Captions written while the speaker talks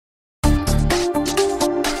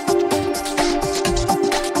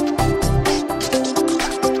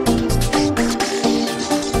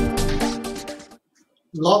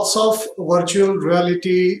Lots of virtual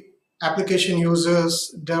reality application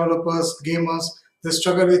users, developers, gamers, they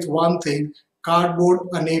struggle with one thing: cardboard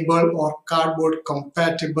enabled or cardboard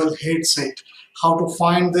compatible headset. How to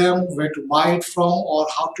find them, where to buy it from, or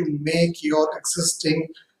how to make your existing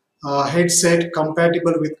headset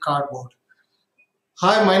compatible with cardboard.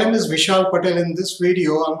 Hi, my name is Vishal Patel. In this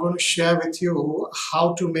video, I'm going to share with you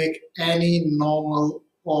how to make any normal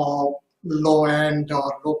or low-end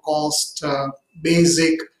or low-cost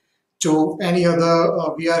basic to any other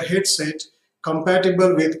VR headset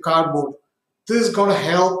compatible with cardboard. This is going to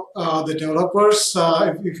help the developers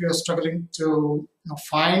if you're struggling to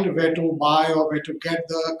find where to buy or where to get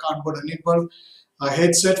the cardboard enabled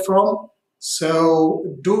headset from. So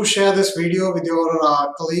do share this video with your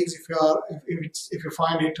colleagues if you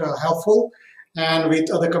find it helpful, and with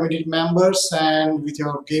other community members and with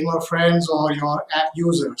your gamer friends or your app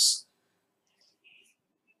users.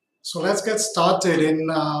 So let's get started in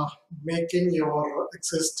making your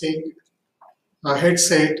existing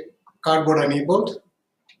headset cardboard enabled.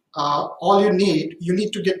 All you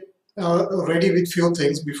need to get ready with few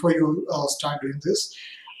things before you start doing this.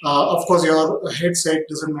 Of course, your headset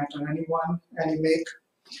doesn't matter, any make.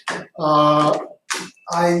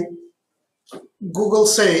 I Google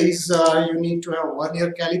says you need to have a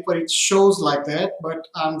vernier caliper. It shows like that, but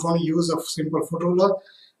I'm going to use a simple foot ruler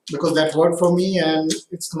because that worked for me and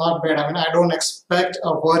it's not bad. I mean, I don't expect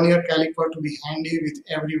a vernier caliper to be handy with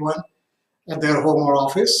everyone at their home or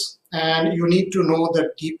office. And you need to know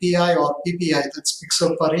the DPI or PPI, that's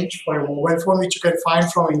pixel per inch, for your mobile phone, which you can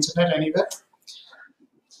find from internet anywhere.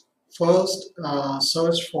 First,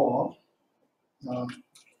 search for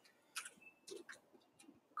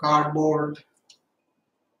cardboard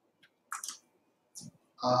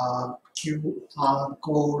QR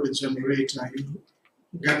code generator.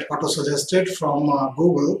 You get auto-suggested from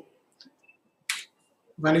Google.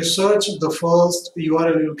 When you search, the first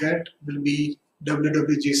URL you get will be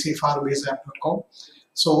www.gcfirebase.com.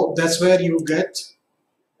 So that's where you get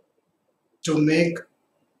to make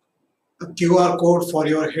a QR code for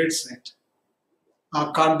your headset,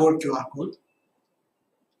 a cardboard QR code.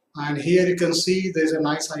 And here you can see there's a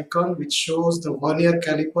nice icon which shows the vernier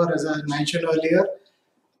caliper, as I mentioned earlier.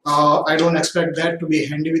 I don't expect that to be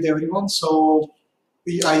handy with everyone, so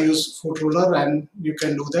I use foot ruler, and you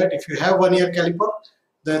can do that. If you have vernier caliper,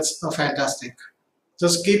 that's fantastic.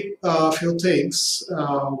 Just keep a few things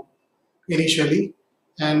initially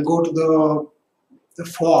and go to the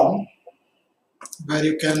form where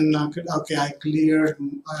you can, okay, I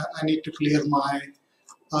need to clear my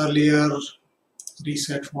earlier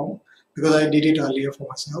reset form because I did it earlier for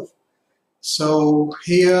myself. So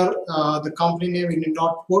here the company name you need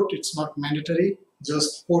not put, it's not mandatory,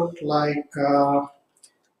 just put like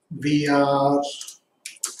VR,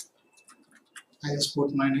 I just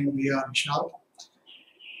put my name VR Vishal.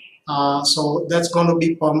 So that's going to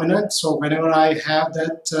be permanent. So whenever I have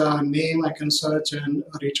that name, I can search and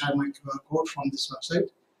retrieve my QR code from this website.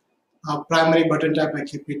 Primary button type, I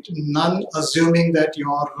keep it none, assuming that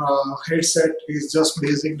your headset is just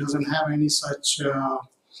basic, doesn't have any such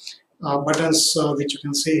buttons which you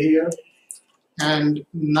can see here. And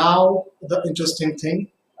now the interesting thing,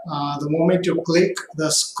 the moment you click the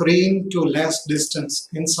screen to lens distance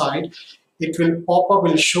inside, it will pop up,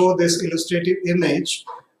 will show this illustrative image,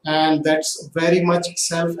 and that's very much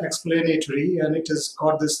self-explanatory, and it has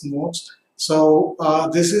got this notes. So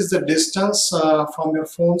this is the distance from your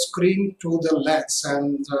phone screen to the lens,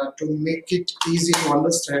 and to make it easy to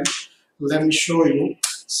understand, let me show you.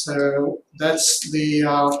 So that's the,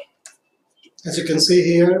 as you can see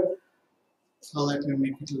here, let me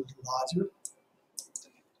make it a little larger.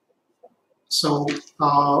 So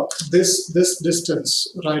this distance,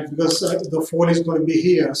 right, because the phone is going to be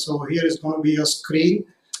here, so here is going to be your screen,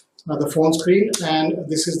 the phone screen, and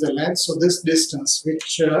this is the lens. So this distance,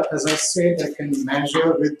 which as I said, I can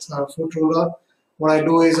measure with foot ruler. What I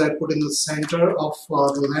do is I put in the center of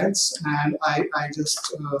the lens, and I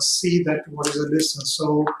just see that what is the distance.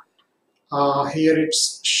 So here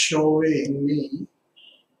it's showing me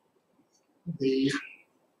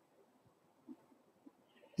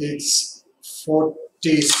it's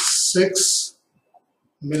 46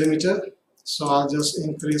 millimeter. So I'll just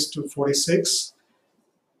increase to 46.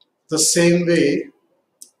 The same way,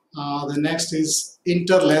 the next is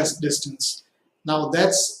interlens distance. Now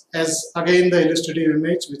that's, as again the illustrative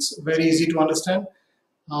image, which is very easy to understand,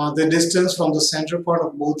 the distance from the center point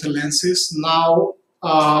of both the lenses. Now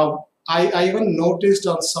I even noticed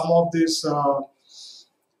on some of these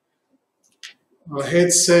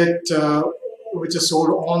headset which is sold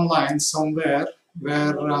online somewhere,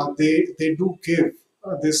 where they do give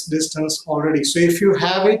this distance already. So if you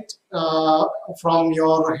have it from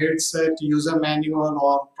your headset user manual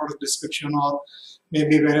or product description, or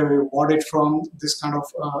maybe wherever you bought it from, this kind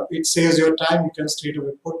of it saves your time. You can straight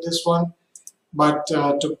away put this one. But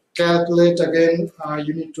to calculate again,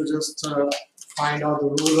 you need to just find out the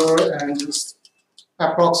ruler and just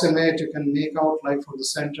approximate. You can make out like from the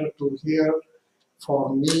center to here.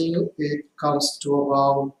 For me, it comes to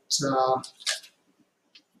about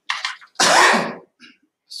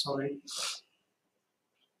sorry,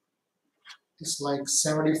 it's like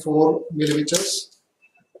 74 millimeters.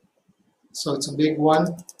 So it's a big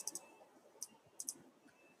one.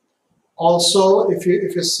 Also, if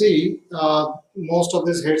you see, most of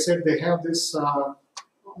this headset, they have this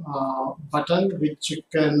button which you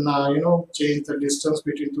can change the distance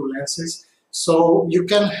between two lenses. So you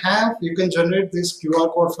can generate this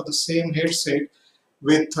QR code for the same headset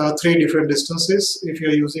with three different distances if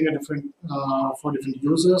you're using a different for different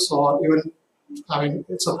users, or even, I mean,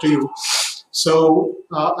 it's up to you. So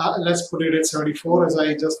let's put it at 74 as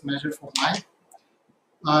I just measured for mine.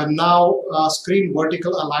 Now screen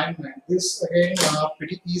vertical alignment. This again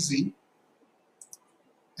pretty easy.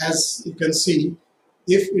 As you can see,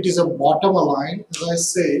 if it is a bottom align, as I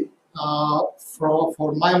say,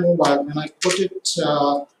 for my mobile, when I put it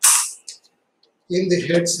in the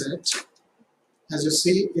headset, as you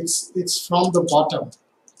see, it's from the bottom.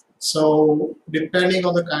 So depending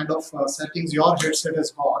on the kind of settings your headset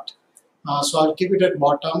has got, so I'll keep it at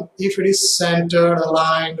bottom. If it is centered,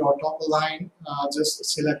 aligned, or top aligned, just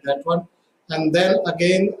select that one. And then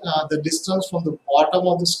again, the distance from the bottom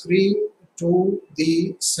of the screen to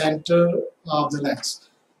the center of the lens.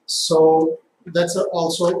 So that's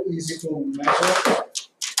also easy to measure.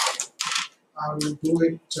 I will do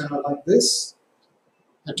it like this.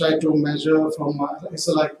 I try to measure from it's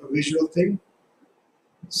like a visual thing.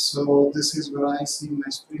 So this is where I see my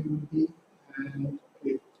screen will be, and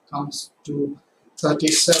it comes to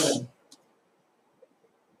 37.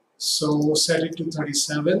 So set it to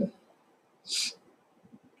 37.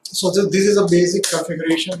 So this is a basic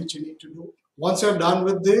configuration which you need to do. Once you're done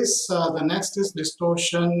with this, the next is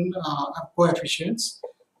distortion coefficients.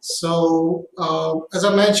 So as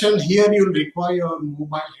I mentioned, here you'll require your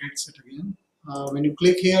mobile headset again. When you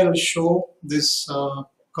click here, it'll show this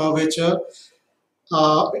curvature.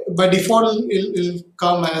 By default, it'll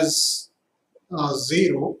come as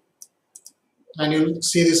 0, and you'll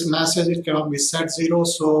see this message, it cannot be set 0.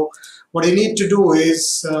 So what you need to do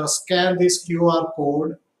is scan this QR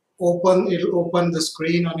code. It'll open the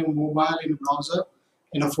screen on your mobile in browser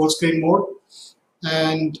in a full screen mode,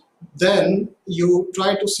 and then you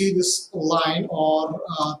try to see this line or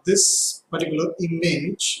this particular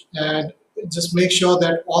image, and just make sure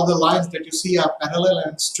that all the lines that you see are parallel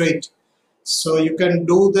and straight. So you can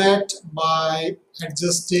do that by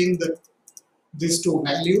adjusting these two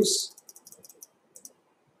values.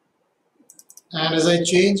 And as I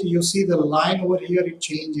change, you see the line over here, it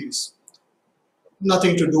changes.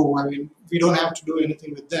 Nothing to do. I mean, we don't have to do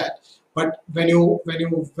anything with that. But when you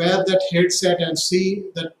wear that headset and see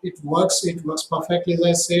that it works perfectly. As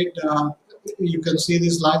I said, you can see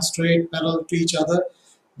these lines straight, parallel to each other.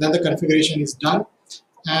 Then the configuration is done.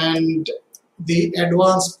 And the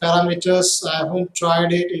advanced parameters, I haven't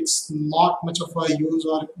tried it. It's not much of a use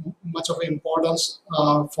or much of importance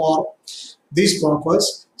for this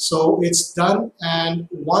purpose. So it's done, and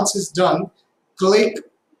once it's done, click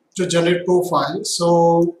to generate profile.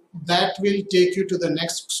 So that will take you to the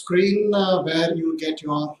next screen where you get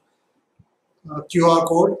your QR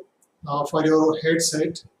code for your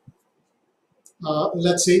headset.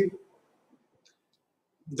 Let's see.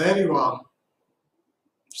 There you are.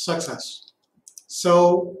 Success.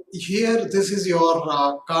 So here, this is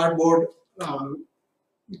your cardboard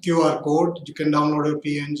QR code. You can download a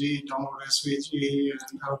PNG, download SVG,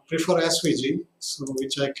 and I would prefer SVG, so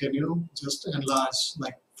which I can just enlarge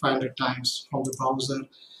like 500 times from the browser,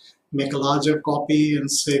 make a larger copy and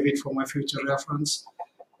save it for my future reference.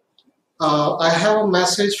 I have a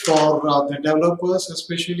message for the developers,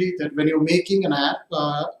 especially that when you're making an app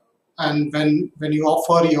and when you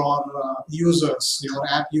offer your your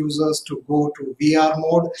app users to go to VR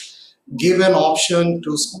mode, give an option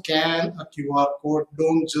to scan a QR code.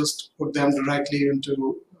 Don't just put them directly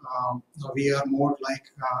into VR mode like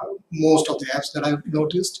most of the apps that I've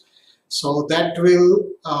noticed. So that will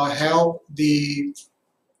help the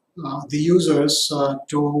users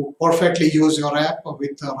to perfectly use your app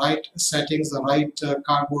with the right settings, the right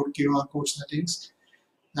cardboard QR code settings,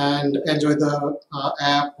 and enjoy the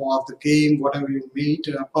app or the game, whatever you made,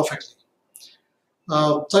 perfectly.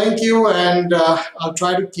 Thank you, and I'll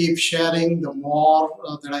try to keep sharing the more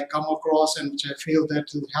that I come across and which I feel that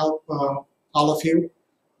will help all of you.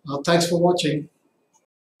 Thanks for watching.